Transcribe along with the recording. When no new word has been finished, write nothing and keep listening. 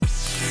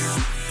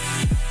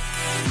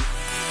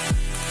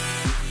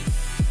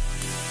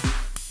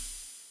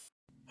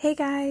Hey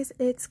guys,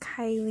 it's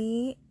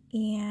Kylie,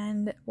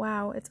 and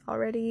wow, it's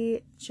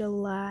already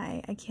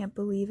July. I can't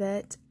believe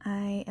it.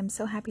 I am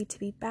so happy to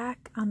be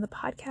back on the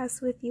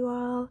podcast with you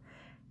all.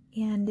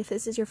 And if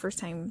this is your first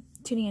time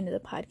tuning into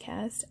the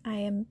podcast, I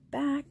am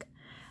back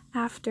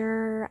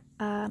after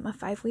a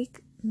 5-week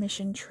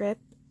mission trip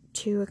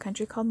to a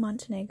country called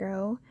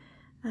Montenegro,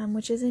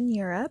 which is in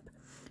Europe.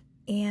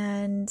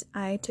 And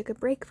I took a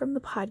break from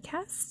the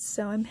podcast,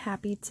 so I'm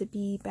happy to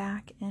be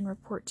back and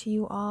report to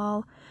you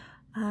all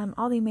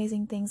the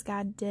amazing things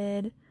God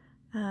did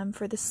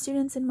for the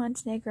students in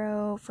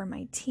Montenegro, for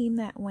my team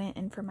that went,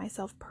 and for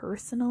myself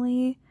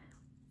personally.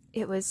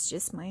 It was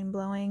just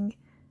mind-blowing.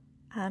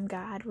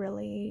 God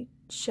really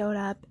showed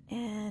up,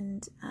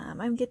 and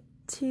I get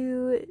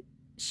to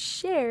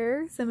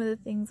share some of the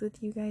things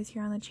with you guys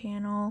here on the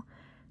channel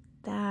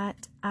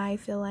that I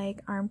feel like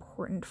are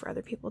important for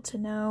other people to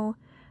know,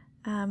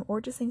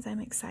 or just things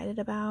I'm excited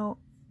about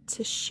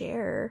to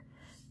share.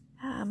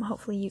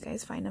 Hopefully you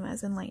guys find them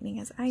as enlightening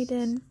as I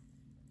did,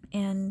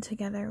 and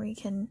together we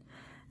can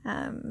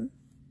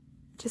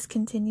just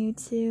continue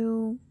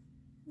to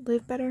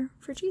live better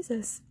for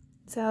Jesus.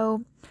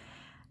 So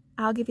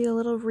I'll give you a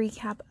little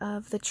recap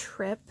of the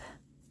trip.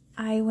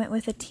 I went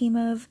with a team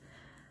of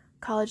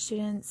college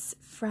students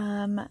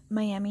from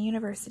Miami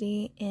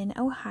University in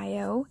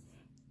Ohio,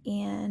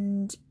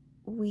 and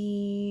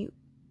we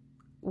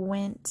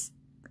went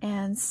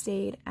and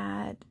stayed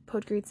at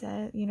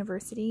Podgorica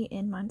University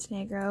in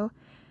Montenegro.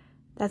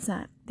 That's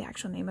not the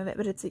actual name of it,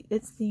 but it's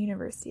the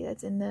university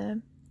that's in the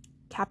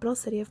capital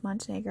city of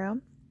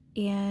Montenegro.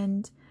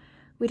 And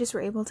we just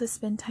were able to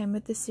spend time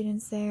with the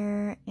students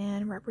there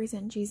and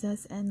represent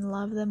Jesus and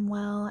love them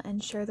well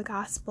and share the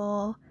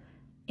gospel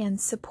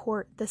and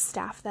support the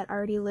staff that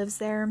already lives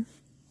there,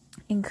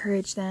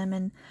 encourage them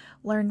and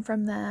learn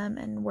from them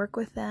and work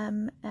with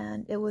them.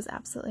 And it was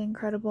absolutely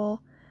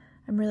incredible.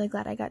 I'm really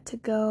glad I got to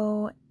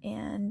go,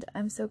 and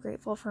I'm so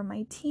grateful for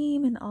my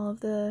team and all of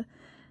the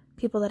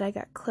people that I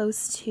got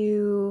close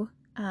to,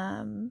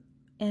 and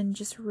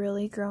just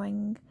really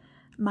growing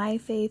my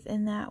faith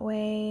in that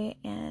way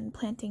and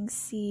planting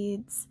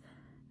seeds,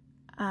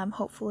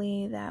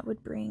 hopefully that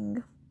would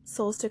bring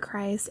souls to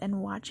Christ,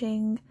 and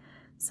watching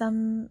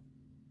some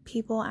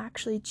people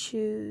actually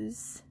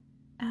choose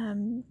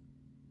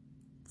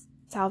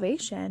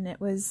salvation.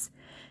 It was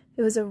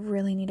a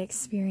really neat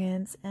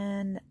experience,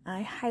 and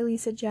I highly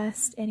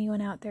suggest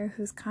anyone out there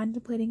who's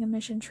contemplating a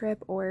mission trip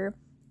or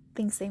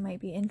thinks they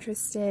might be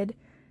interested,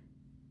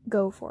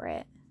 go for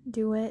it.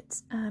 Do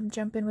it.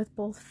 Jump in with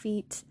both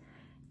feet,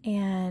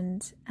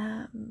 and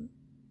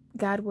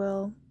God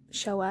will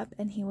show up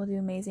and he will do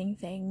amazing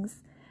things.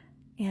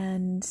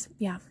 And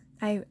yeah,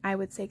 I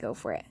would say go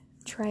for it.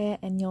 Try it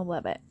and you'll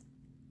love it.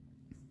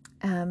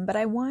 But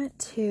I want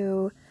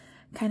to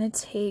kind of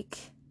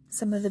take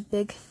some of the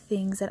big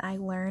things that I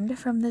learned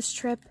from this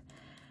trip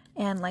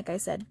and, like I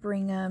said,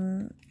 bring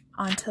them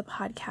onto the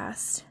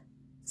podcast.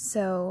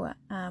 So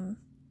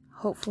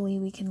hopefully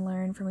we can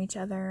learn from each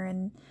other.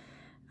 And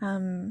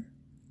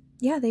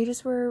they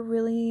just were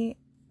really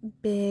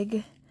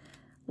big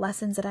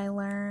lessons that I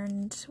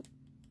learned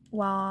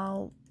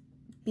while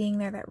being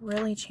there that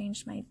really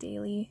changed my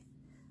daily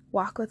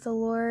walk with the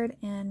Lord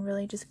and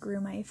really just grew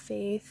my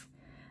faith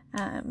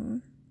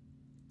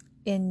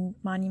in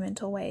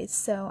monumental ways.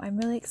 So I'm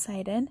really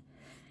excited.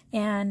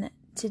 And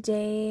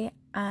today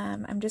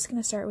I'm just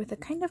going to start with a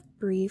kind of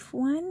brief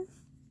one.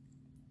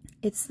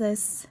 It's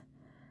this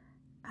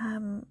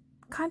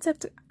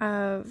concept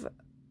of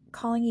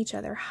calling each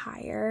other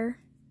higher,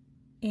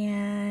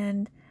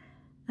 and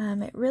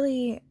it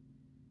really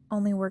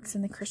only works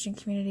in the Christian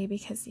community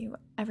because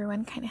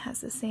everyone kind of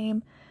has the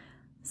same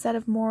set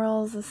of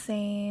morals, the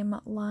same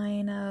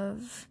line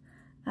of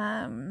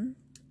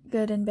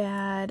good and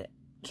bad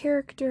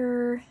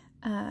character,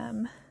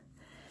 and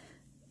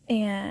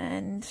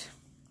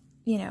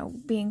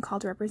being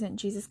called to represent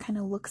Jesus kind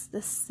of looks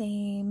the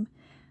same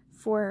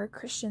for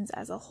Christians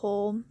as a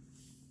whole.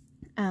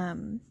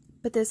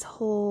 But this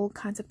whole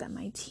concept that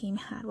my team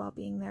had while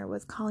being there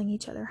was calling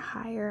each other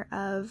higher,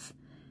 of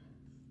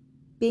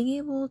being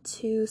able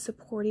to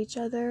support each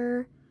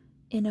other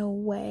in a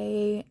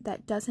way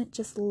that doesn't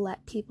just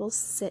let people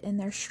sit in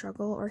their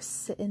struggle or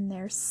sit in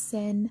their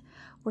sin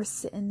or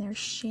sit in their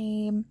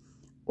shame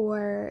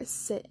or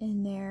sit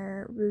in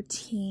their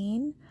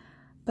routine,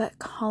 but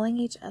calling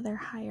each other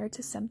higher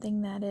to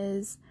something that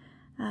is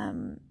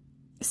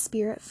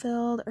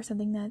spirit-filled, or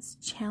something that's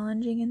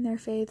challenging in their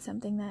faith,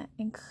 something that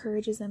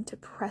encourages them to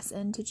press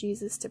into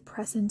Jesus, to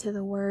press into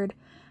the Word,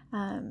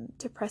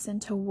 to press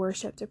into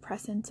worship, to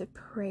press into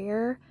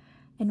prayer,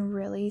 and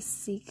really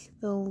seek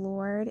the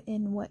Lord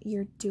in what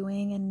you're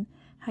doing and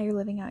how you're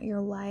living out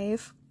your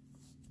life.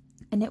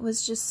 And it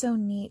was just so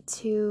neat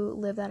to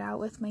live that out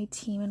with my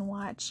team and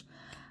watch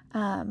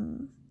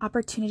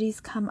opportunities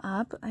come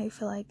up. I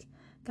feel like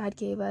God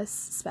gave us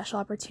special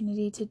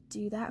opportunity to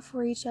do that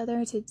for each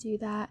other, to do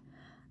that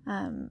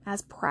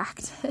as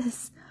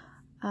practice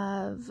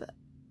of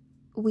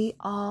we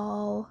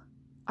all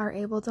are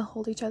able to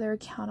hold each other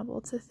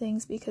accountable to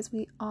things because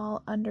we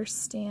all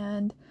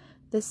understand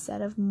the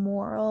set of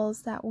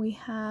morals that we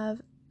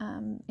have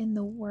in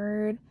the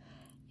Word,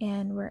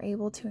 and we're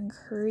able to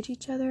encourage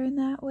each other in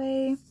that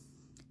way.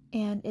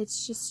 And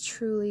it's just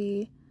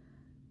truly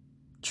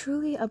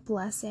a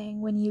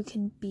blessing when you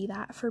can be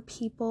that for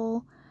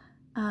people.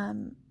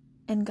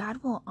 And God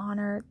will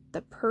honor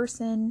the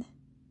person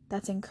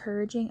that's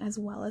encouraging as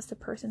well as the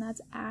person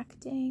that's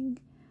acting.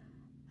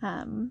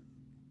 And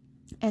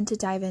to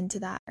dive into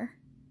that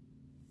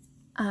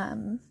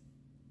a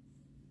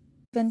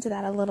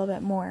little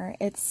bit more,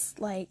 it's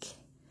like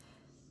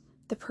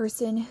the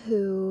person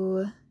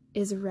who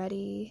is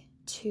ready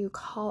to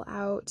call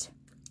out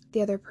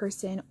the other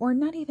person, or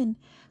not even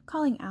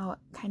calling out,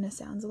 kind of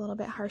sounds a little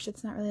bit harsh.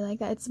 It's not really like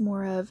that. It's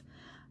more of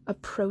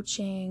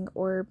approaching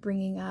or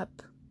bringing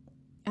up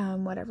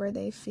whatever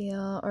they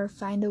feel, or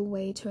find a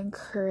way to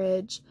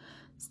encourage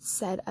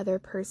said other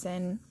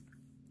person.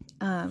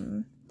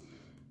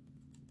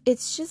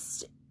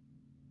 It's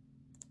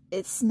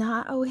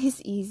not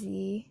always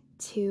easy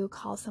to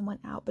call someone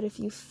out, but if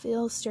you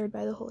feel stirred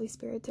by the Holy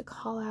Spirit to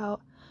call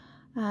out,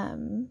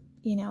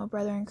 a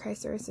brother in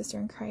Christ or a sister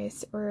in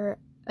Christ, or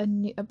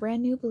a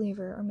brand new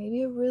believer, or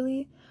maybe a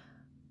really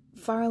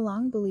far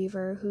along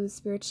believer who's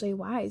spiritually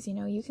wise,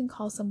 you can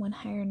call someone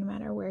higher no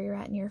matter where you're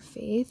at in your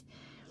faith,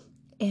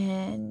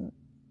 and,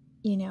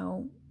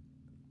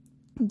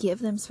 give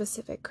them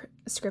specific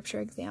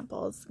scripture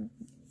examples,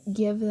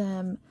 give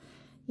them,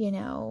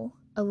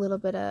 a little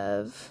bit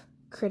of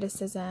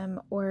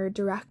criticism, or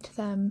direct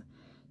them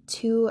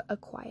to a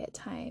quiet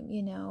time.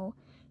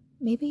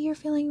 Maybe you're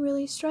feeling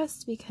really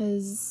stressed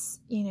because,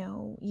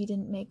 you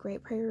didn't make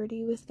right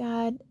priority with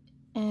God,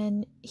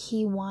 and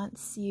He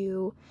wants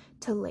you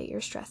to lay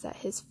your stress at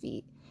His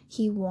feet.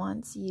 He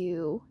wants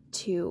you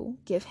to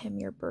give Him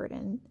your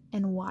burden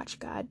and watch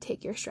God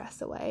take your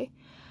stress away.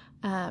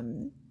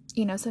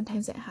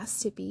 Sometimes it has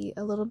to be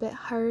a little bit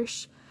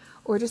harsh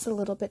or just a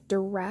little bit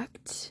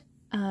direct.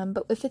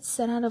 But if it's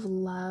said out of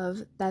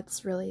love,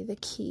 that's really the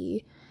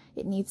key.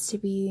 It needs to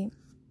be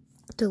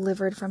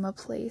delivered from a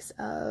place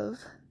of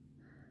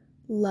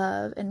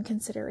love and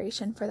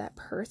consideration for that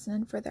person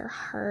and for their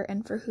heart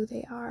and for who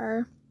they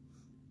are.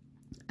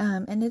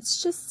 And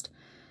it's just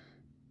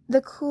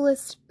the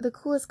coolest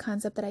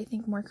concept that I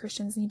think more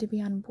Christians need to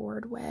be on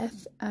board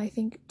with. I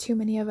think too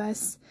many of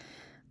us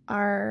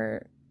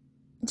are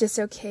just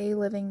okay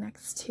living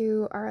next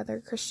to our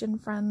other Christian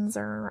friends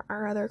or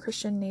our other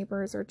Christian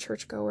neighbors or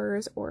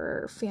churchgoers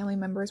or family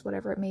members,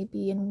 whatever it may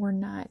be, and we're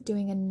not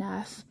doing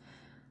enough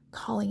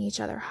calling each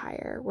other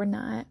higher. We're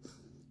not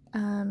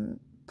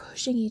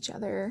pushing each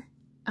other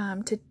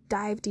to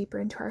dive deeper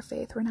into our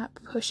faith. We're not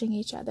pushing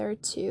each other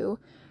to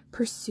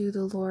pursue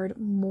the Lord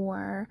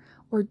more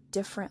or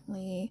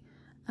differently.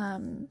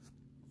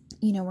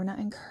 We're not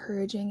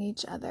encouraging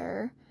each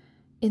other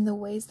in the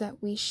ways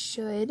that we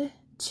should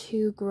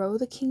to grow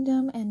the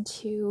kingdom and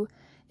to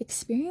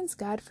experience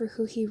God for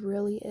who He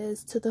really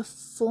is, to the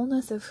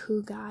fullness of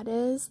who God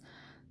is.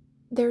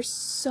 There's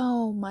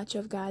so much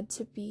of God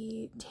to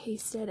be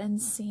tasted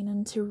and seen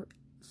and to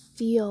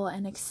feel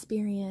and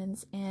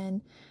experience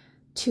and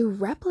to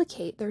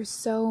replicate. There's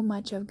so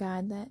much of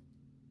God that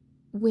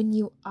when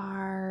you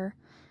are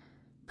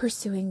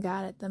pursuing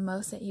God at the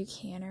most that you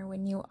can, or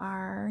when you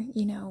are,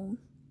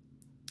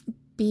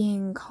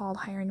 being called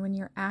higher, and when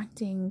you're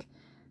acting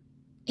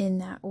in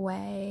that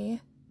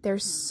way,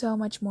 there's so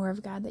much more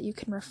of God that you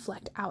can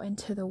reflect out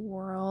into the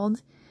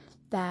world.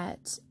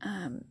 That's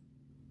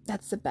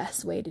the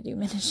best way to do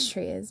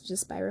ministry, is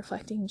just by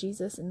reflecting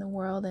Jesus in the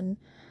world and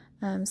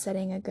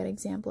setting a good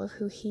example of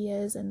who He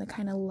is and the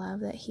kind of love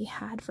that He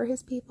had for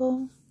His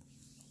people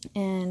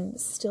and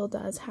still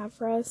does have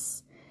for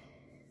us.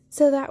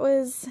 So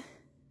that's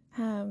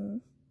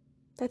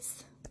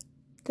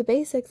the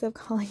basics of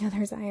calling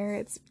others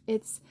higher.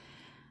 It's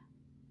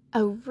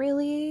a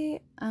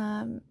really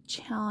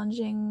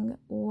challenging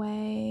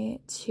way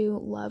to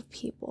love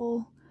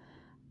people,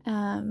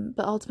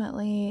 but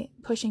ultimately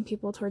pushing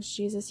people towards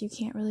Jesus. You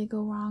can't really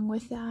go wrong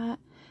with that,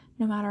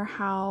 no matter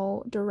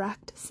how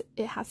direct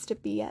it has to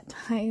be at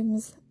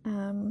times.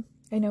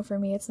 I know for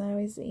me it's not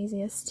always the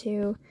easiest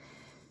to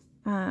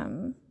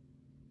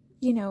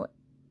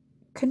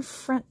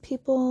confront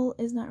people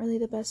is not really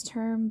the best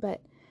term,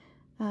 but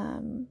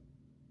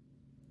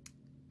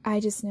I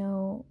just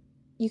know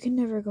you can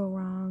never go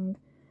wrong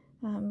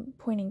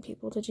pointing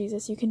people to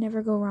Jesus. You can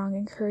never go wrong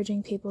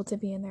encouraging people to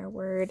be in their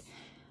word.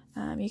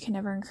 You can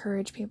never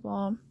encourage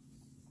people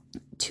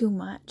too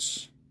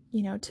much,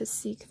 to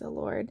seek the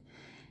Lord.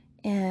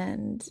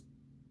 And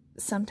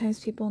sometimes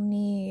people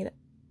need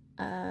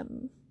a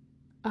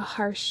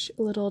harsh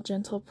little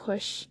gentle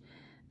push.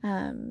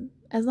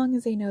 As long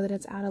as they know that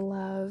it's out of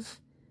love,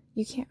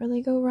 you can't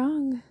really go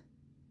wrong.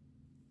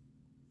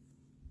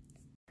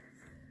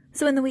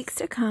 So in the weeks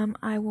to come,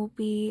 I will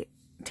be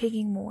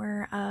taking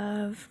more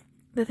of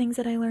the things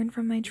that I learned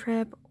from my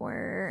trip,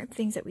 or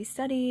things that we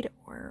studied,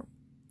 or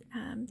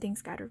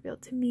things God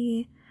revealed to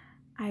me.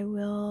 I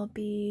will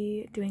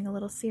be doing a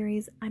little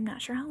series. I'm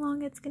not sure how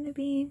long it's going to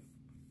be.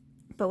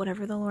 but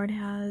whatever the Lord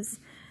has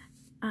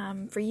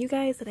for you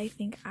guys that I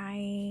think I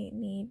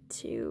need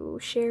to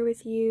share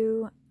with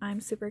you,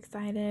 I'm super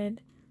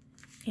excited,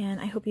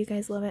 and I hope you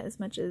guys love it as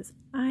much as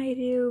I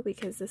do,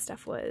 because this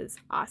stuff was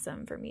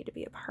awesome for me to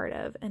be a part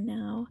of, and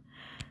now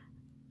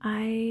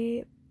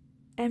I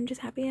am just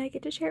happy I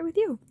get to share it with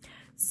you.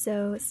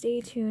 So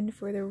stay tuned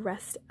for the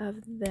rest of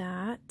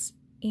that,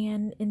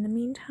 and in the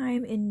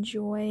meantime,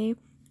 enjoy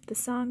the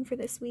song for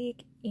this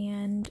week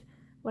and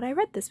what I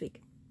read this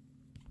week.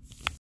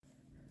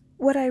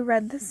 What I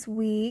read this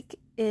week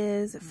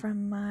is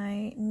from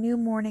my New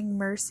Morning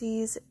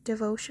Mercies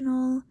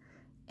devotional,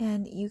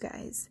 and you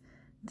guys,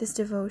 this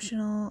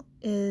devotional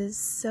is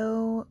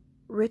so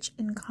rich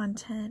in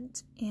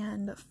content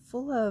and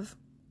full of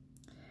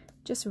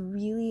just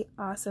really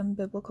awesome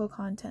biblical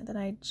content that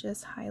I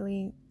just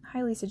highly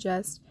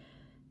suggest,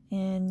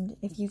 and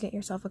if you get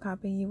yourself a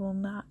copy, you will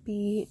not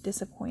be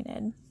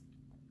disappointed.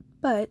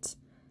 But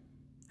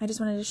I just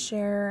wanted to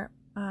share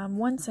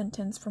one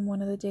sentence from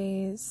one of the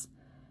days,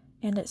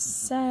 and it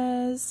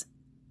says,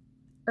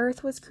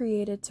 "Earth was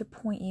created to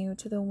point you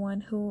to the one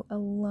who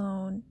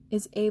alone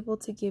is able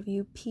to give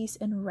you peace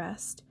and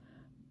rest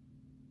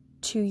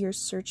to your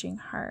searching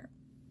heart."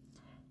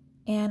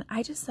 And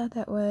I just thought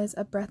that was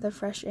a breath of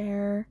fresh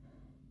air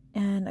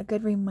and a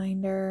good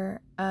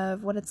reminder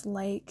of what it's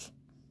like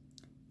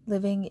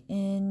living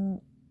in,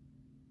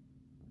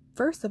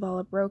 first of all,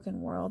 a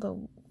broken world, a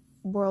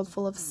world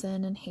full of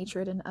sin and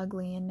hatred and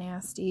ugly and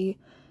nasty.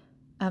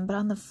 But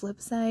on the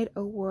flip side,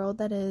 a world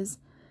that is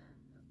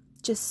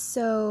just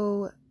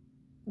so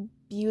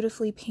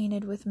beautifully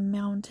painted with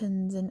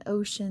mountains and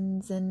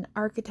oceans and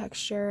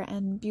architecture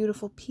and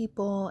beautiful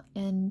people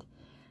and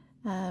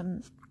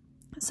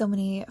so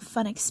many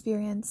fun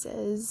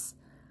experiences.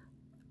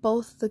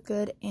 Both the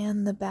good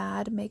and the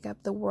bad make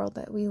up the world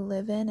that we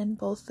live in, and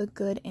both the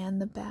good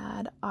and the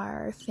bad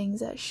are things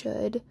that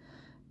should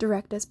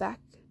direct us back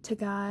to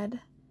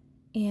God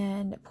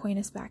and point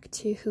us back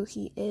to who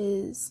He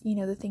is. You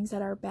know, the things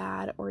that are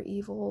bad or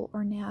evil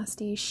or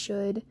nasty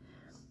should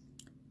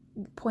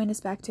point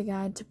us back to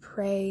God, to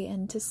pray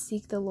and to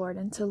seek the Lord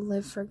and to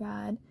live for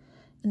God.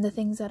 And the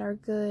things that are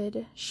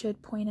good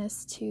should point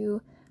us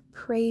to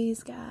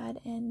praise God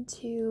and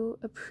to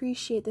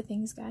appreciate the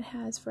things God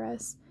has for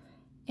us.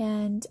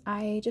 And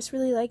I just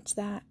really liked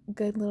that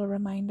good little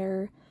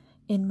reminder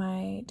in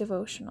my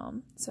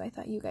devotional, so I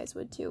thought you guys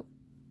would too.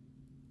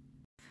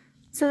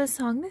 So the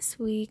song this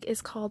week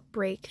is called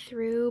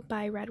Breakthrough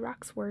by Red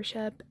Rocks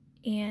Worship,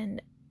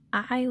 and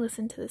I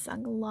listened to this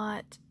song a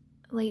lot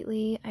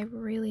lately. I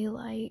really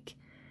like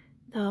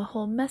the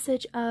whole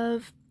message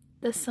of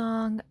the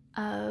song,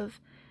 of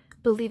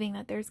believing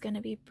that there's going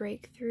to be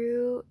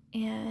breakthrough,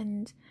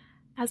 and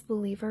as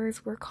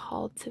believers, we're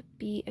called to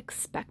be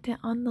expectant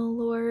on the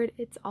Lord.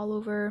 It's all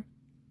over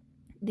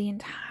the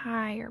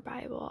entire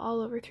Bible, all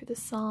over through the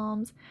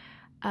Psalms,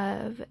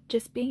 of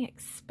just being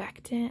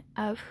expectant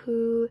of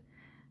who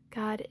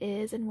God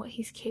is and what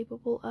He's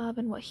capable of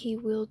and what He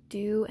will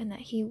do, and that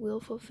He will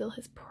fulfill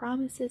His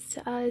promises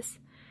to us.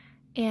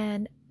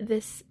 And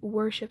this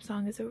worship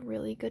song is a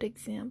really good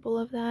example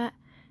of that,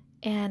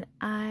 and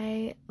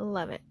I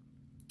love it.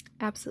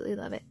 Absolutely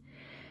love it.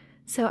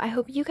 So I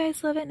hope you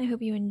guys love it, and I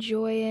hope you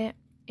enjoy it.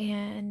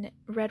 And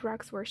Red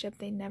Rocks Worship,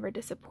 they never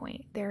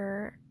disappoint.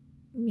 Their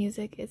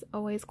music is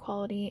always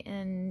quality,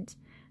 and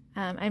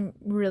I'm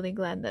really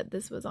glad that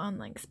this was on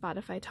like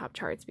Spotify top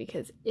charts,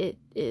 because it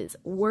is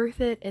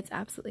worth it. It's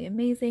absolutely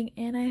amazing,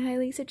 and I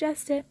highly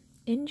suggest it.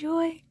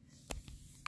 Enjoy!